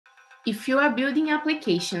If you are building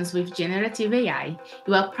applications with generative AI,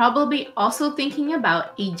 you are probably also thinking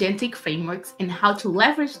about agentic frameworks and how to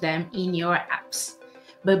leverage them in your apps.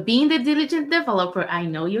 But being the diligent developer I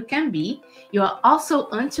know you can be, you are also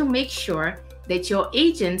on to make sure that your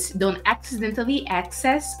agents don't accidentally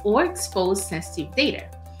access or expose sensitive data.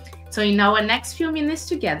 So in our next few minutes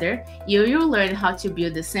together, you will learn how to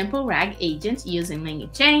build a simple RAG agent using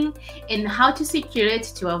LangChain and how to secure it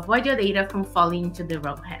to avoid your data from falling into the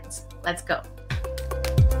wrong hands. Let's go.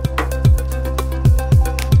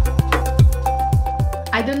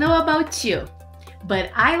 I don't know about you, but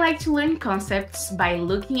I like to learn concepts by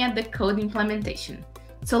looking at the code implementation.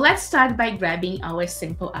 So let's start by grabbing our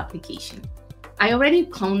simple application. I already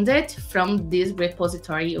cloned it from this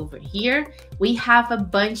repository over here. We have a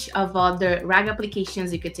bunch of other RAG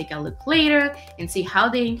applications you could take a look later and see how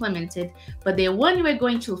they're implemented, but the one we're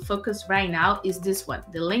going to focus right now is this one,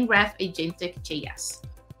 the LangGraph agentic.js.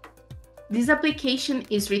 This application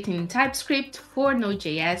is written in TypeScript for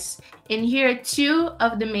Node.js, and here are two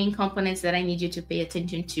of the main components that I need you to pay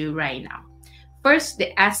attention to right now. First,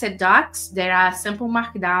 the asset docs. There are simple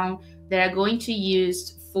markdown that are going to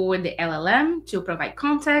use for the LLM to provide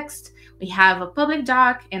context. We have a public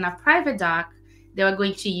doc and a private doc that we're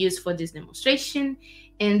going to use for this demonstration,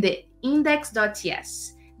 and the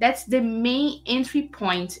index.ts. That's the main entry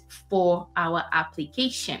point for our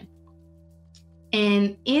application.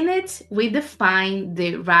 And in it, we define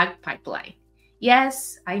the RAG pipeline.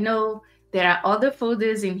 Yes, I know there are other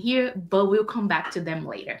folders in here, but we'll come back to them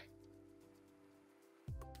later.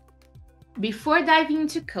 Before diving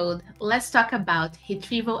into code, let's talk about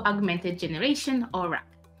retrieval augmented generation, or RAG.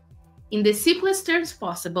 In the simplest terms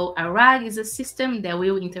possible, a RAG is a system that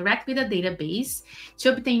will interact with a database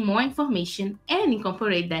to obtain more information and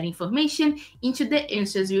incorporate that information into the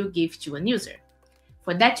answers you give to a user.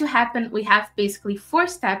 For that to happen, we have basically 4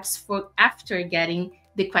 steps for after getting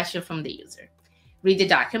the question from the user. Read the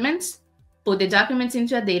documents, put the documents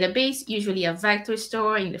into a database, usually a vector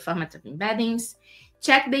store in the format of embeddings,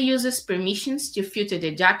 check the user's permissions to filter the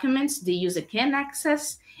documents the user can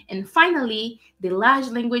access, and finally, the large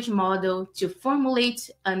language model to formulate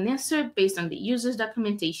an answer based on the user's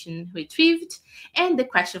documentation retrieved and the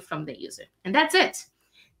question from the user. And that's it.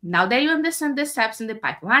 Now that you understand the steps in the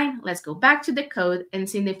pipeline, let's go back to the code and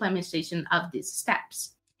see the implementation of these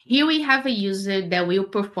steps. Here we have a user that will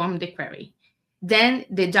perform the query. Then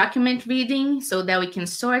the document reading, so that we can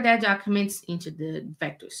store their documents into the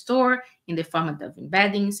vector store in the format of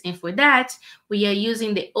embeddings. And for that, we are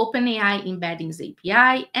using the OpenAI embeddings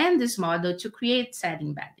API and this model to create said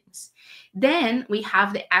embeddings. Then we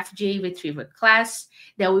have the FGA retriever class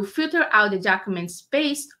that will filter out the documents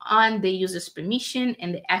based on the user's permission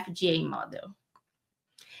and the FGA model.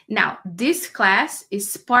 Now, this class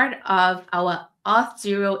is part of our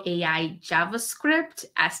Auth0 AI JavaScript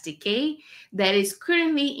SDK that is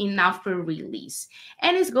currently in alpha release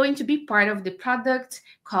and is going to be part of the product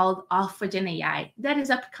called Auth0 AI that is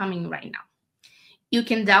upcoming right now. You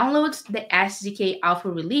can download the SDK alpha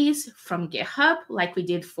release from GitHub like we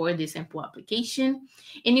did for this sample application,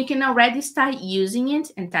 and you can already start using it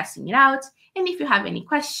and testing it out. And if you have any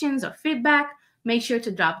questions or feedback, make sure to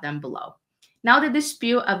drop them below. Now that the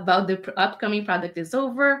spiel about the upcoming product is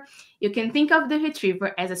over, you can think of the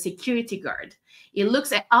retriever as a security guard. It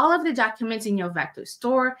looks at all of the documents in your vector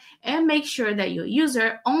store and makes sure that your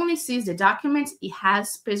user only sees the documents it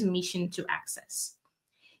has permission to access.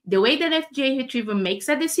 The way that FGA retriever makes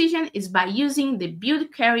a decision is by using the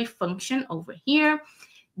build query function over here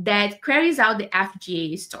that queries out the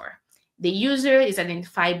FGA store. The user is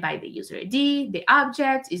identified by the user ID, the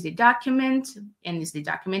object is the document, and is the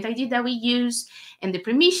document ID that we use, and the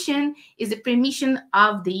permission is the permission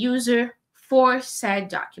of the user for said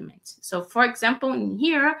document. So for example, in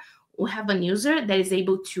here, we have a user that is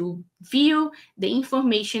able to view the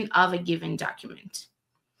information of a given document.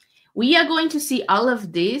 We are going to see all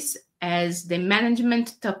of this as the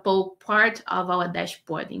management tuple part of our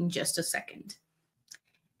dashboard in just a second.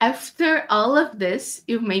 After all of this,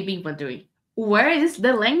 you may be wondering, where is the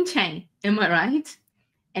LangChain? Am I right?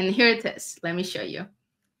 And here it is. Let me show you.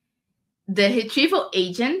 The retrieval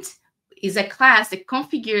agent is a class that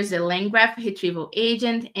configures the LangGraph retrieval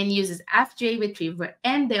agent and uses FGA retriever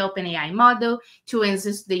and the OpenAI model to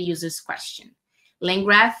answer the user's question.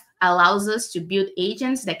 LangGraph allows us to build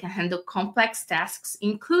agents that can handle complex tasks,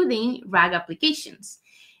 including RAG applications.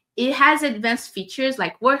 It has advanced features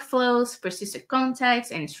like workflows, persistent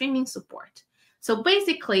context, and streaming support. So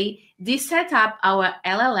basically, this set up our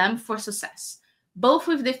LLM for success, both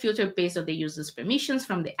with the filter based on the user's permissions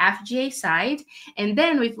from the FGA side, and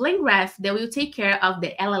then with LangGraph that will take care of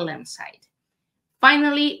the LLM side.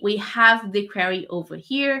 Finally, we have the query over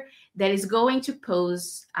here that is going to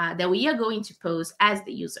pose, that we are going to pose as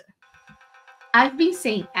the user. I've been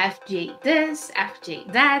saying FGA this,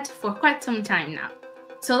 FGA that for quite some time now.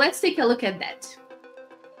 So let's take a look at that.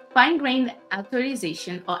 Fine-grained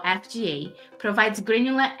authorization, or FGA, provides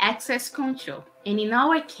granular access control. And in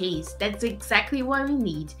our case, that's exactly what we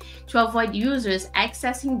need to avoid users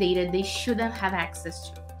accessing data they shouldn't have access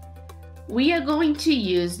to. We are going to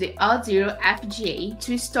use the Auth0 FGA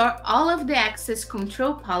to store all of the access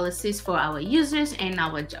control policies for our users and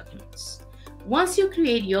our documents. Once you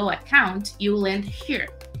create your account, you land here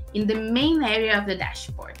in the main area of the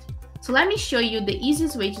dashboard. So let me show you the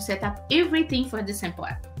easiest way to set up everything for the sample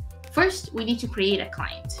app. First, we need to create a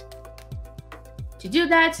client. To do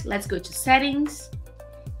that, let's go to Settings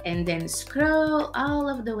and then scroll all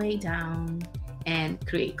of the way down and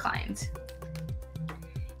create client.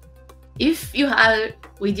 If you are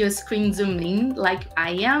with your screen zoomed in like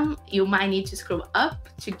I am, you might need to scroll up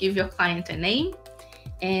to give your client a name.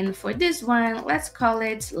 And for this one, let's call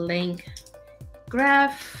it LangGraph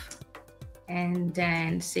and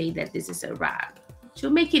then say that this is a RAG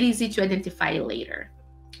to make it easy to identify later.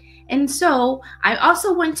 And so I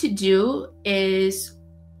also want to do is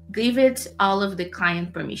give it all of the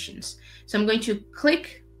client permissions. So I'm going to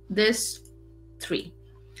click this 3.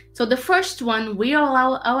 So the first one, we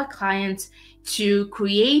allow our clients to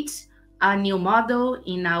create a new model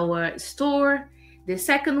in our store. The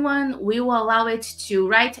second one, we will allow it to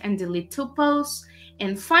write and delete tuples.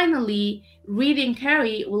 And finally, read and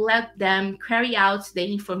query will let them carry out the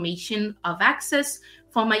information of access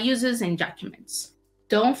for my users and documents.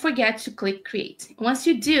 Don't forget to click Create. Once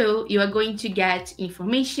you do, you are going to get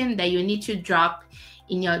information that you need to drop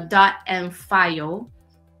in your .m file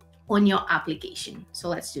on your application. So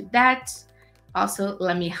let's do that. Also,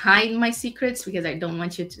 let me hide my secrets because I don't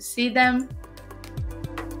want you to see them.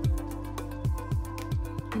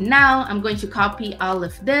 Now I'm going to copy all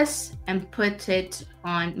of this and put it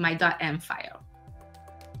on my .m file.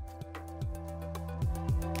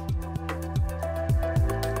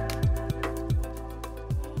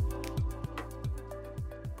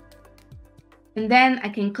 And then I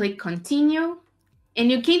can click Continue. And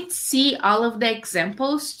you can see all of the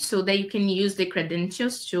examples so that you can use the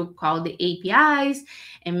credentials to call the APIs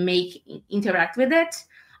and interact with it.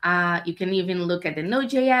 You can even look at the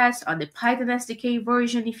Node.js or the Python SDK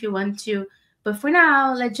version if you want to. But for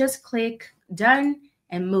now, let's just click Done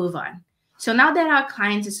and move on. So now that our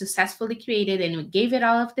client is successfully created and we gave it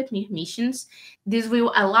all of the permissions, this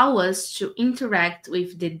will allow us to interact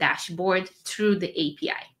with the dashboard through the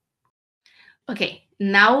API. Okay,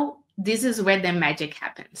 now this is where the magic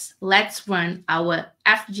happens. Let's run our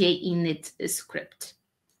FGA init script.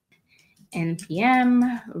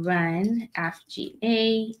 npm run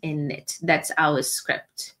FGA init. That's our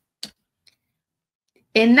script.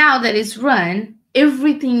 And now that it's run,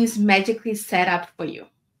 everything is magically set up for you.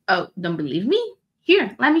 Oh, don't believe me?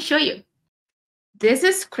 Here, let me show you. This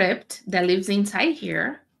is a script that lives inside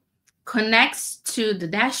here, connects to the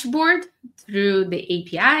dashboard through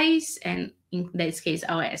the APIs, and in this case,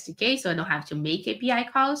 our SDK, so I don't have to make API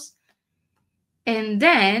calls. And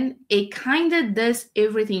then it kind of does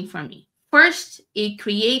everything for me. First, it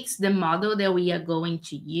creates the model that we are going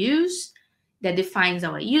to use that defines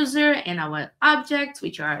our user and our objects,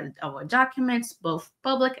 which are our documents, both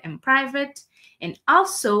public and private, and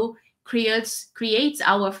also creates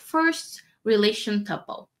our first relation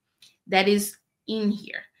tuple that is in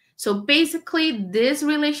here. So basically, this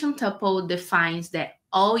relation tuple defines that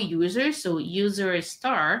all users, so user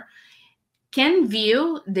star, can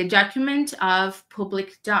view the document of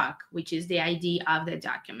public doc, which is the ID of the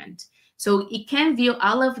document. So it can view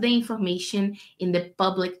all of the information in the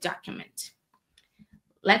public document.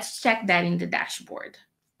 Let's check that in the dashboard.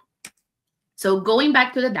 So going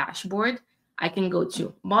back to the dashboard, I can go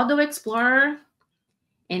to Model Explorer.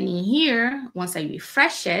 And in here, once I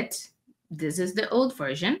refresh it, this is the old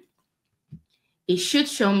version. It should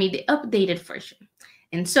show me the updated version.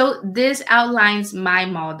 And so this outlines my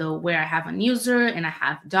model where I have a user and I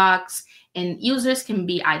have docs, and users can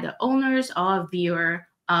be either owners or viewer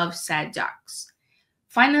of said docs.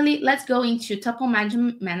 Finally, let's go into tuple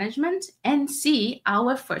management and see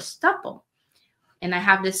our first tuple. And I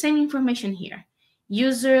have the same information here.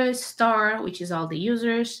 User star, which is all the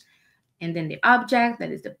users, and then the object,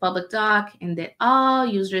 that is the public doc, and that all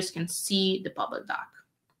users can see the public doc.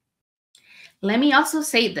 Let me also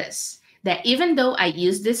say this, that even though I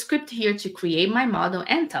use this script here to create my model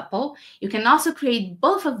and tuple, you can also create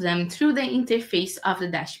both of them through the interface of the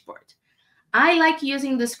dashboard. I like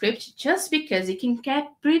using the script just because it can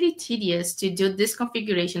get pretty tedious to do this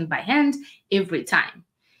configuration by hand every time.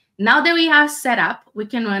 Now that we have set up, we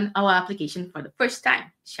can run our application for the first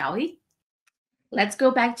time, shall we? Let's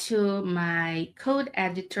go back to my code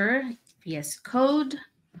editor, VS Code,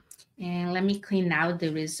 and let me clean out the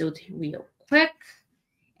result real quick.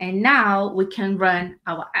 And now we can run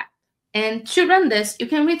our app. And to run this, you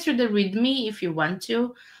can read through the README if you want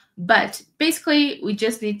to, but basically we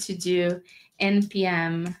just need to do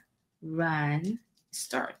npm run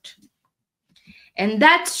start. And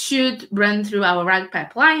that should run through our RAG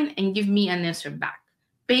pipeline and give me an answer back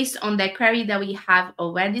based on the query that we have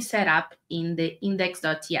already set up in the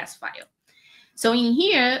index.ts file. So in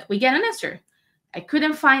here, we get an answer. I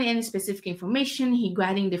couldn't find any specific information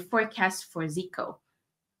regarding the forecast for Zico.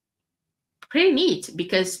 Pretty neat,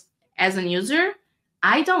 because as a user,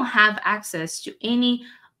 I don't have access to any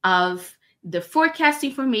of the forecast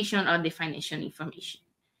information or the financial information.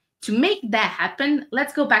 To make that happen,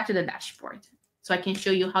 let's go back to the dashboard so I can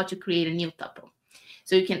show you how to create a new tuple.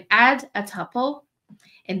 So you can add a tuple,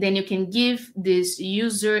 and then you can give this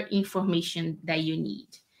user information that you need.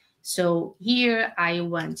 So here I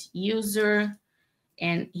want user,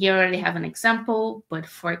 and here I already have an example, but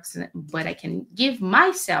I can give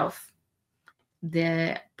myself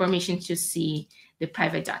the permission to see the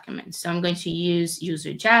private document. So I'm going to use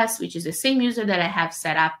user Jazz, which is the same user that I have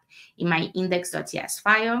set up in my index.ts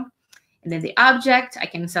file. And then the object, I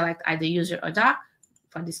can select either user or doc.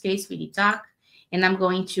 For this case, we need doc. And I'm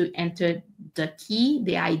going to enter the key,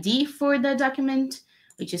 the ID for the document,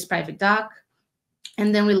 which is private doc,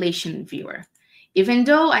 and then relation viewer. Even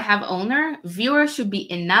though I have owner, viewer should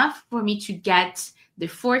be enough for me to get the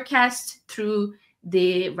forecast through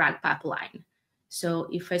the RAG pipeline. So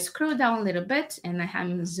if I scroll down a little bit, and I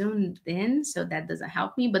am zoomed in, so that doesn't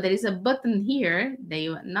help me, but there is a button here that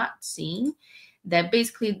you are not seeing that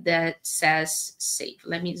basically that says save.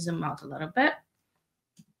 Let me zoom out a little bit.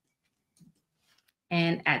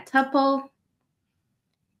 And add tuple.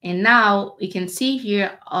 And now we can see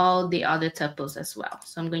here all the other tuples as well.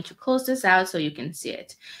 So I'm going to close this out so you can see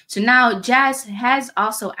it. So now Jazz has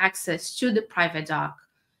also access to the private doc,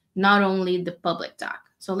 not only the public doc.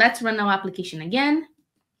 So let's run our application again.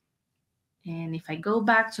 And if I go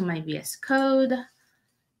back to my VS Code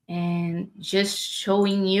and just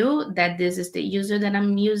showing you that this is the user that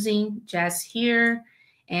I'm using, Jazz here,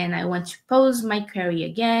 and I want to pose my query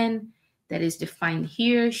again, that is defined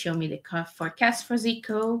here, show me the forecast for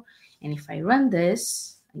Zico. And if I run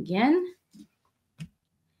this again,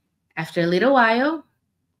 after a little while,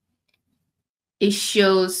 it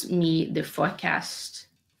shows me the forecast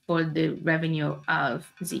for the revenue of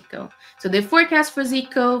Zico. So the forecast for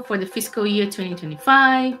Zico for the fiscal year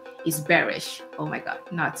 2025 is bearish. Oh my God,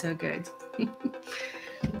 not so good.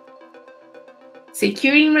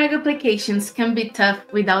 Securing RAG applications can be tough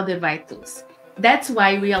without the right tools. That's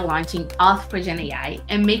why we are launching Auth0 AI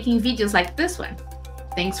and making videos like this one.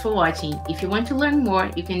 Thanks for watching. If you want to learn more,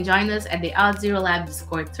 you can join us at the Auth0 Lab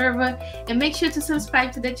Discord server and make sure to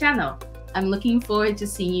subscribe to the channel. I'm looking forward to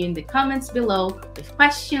seeing you in the comments below with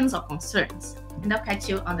questions or concerns. And I'll catch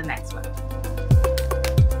you on the next one.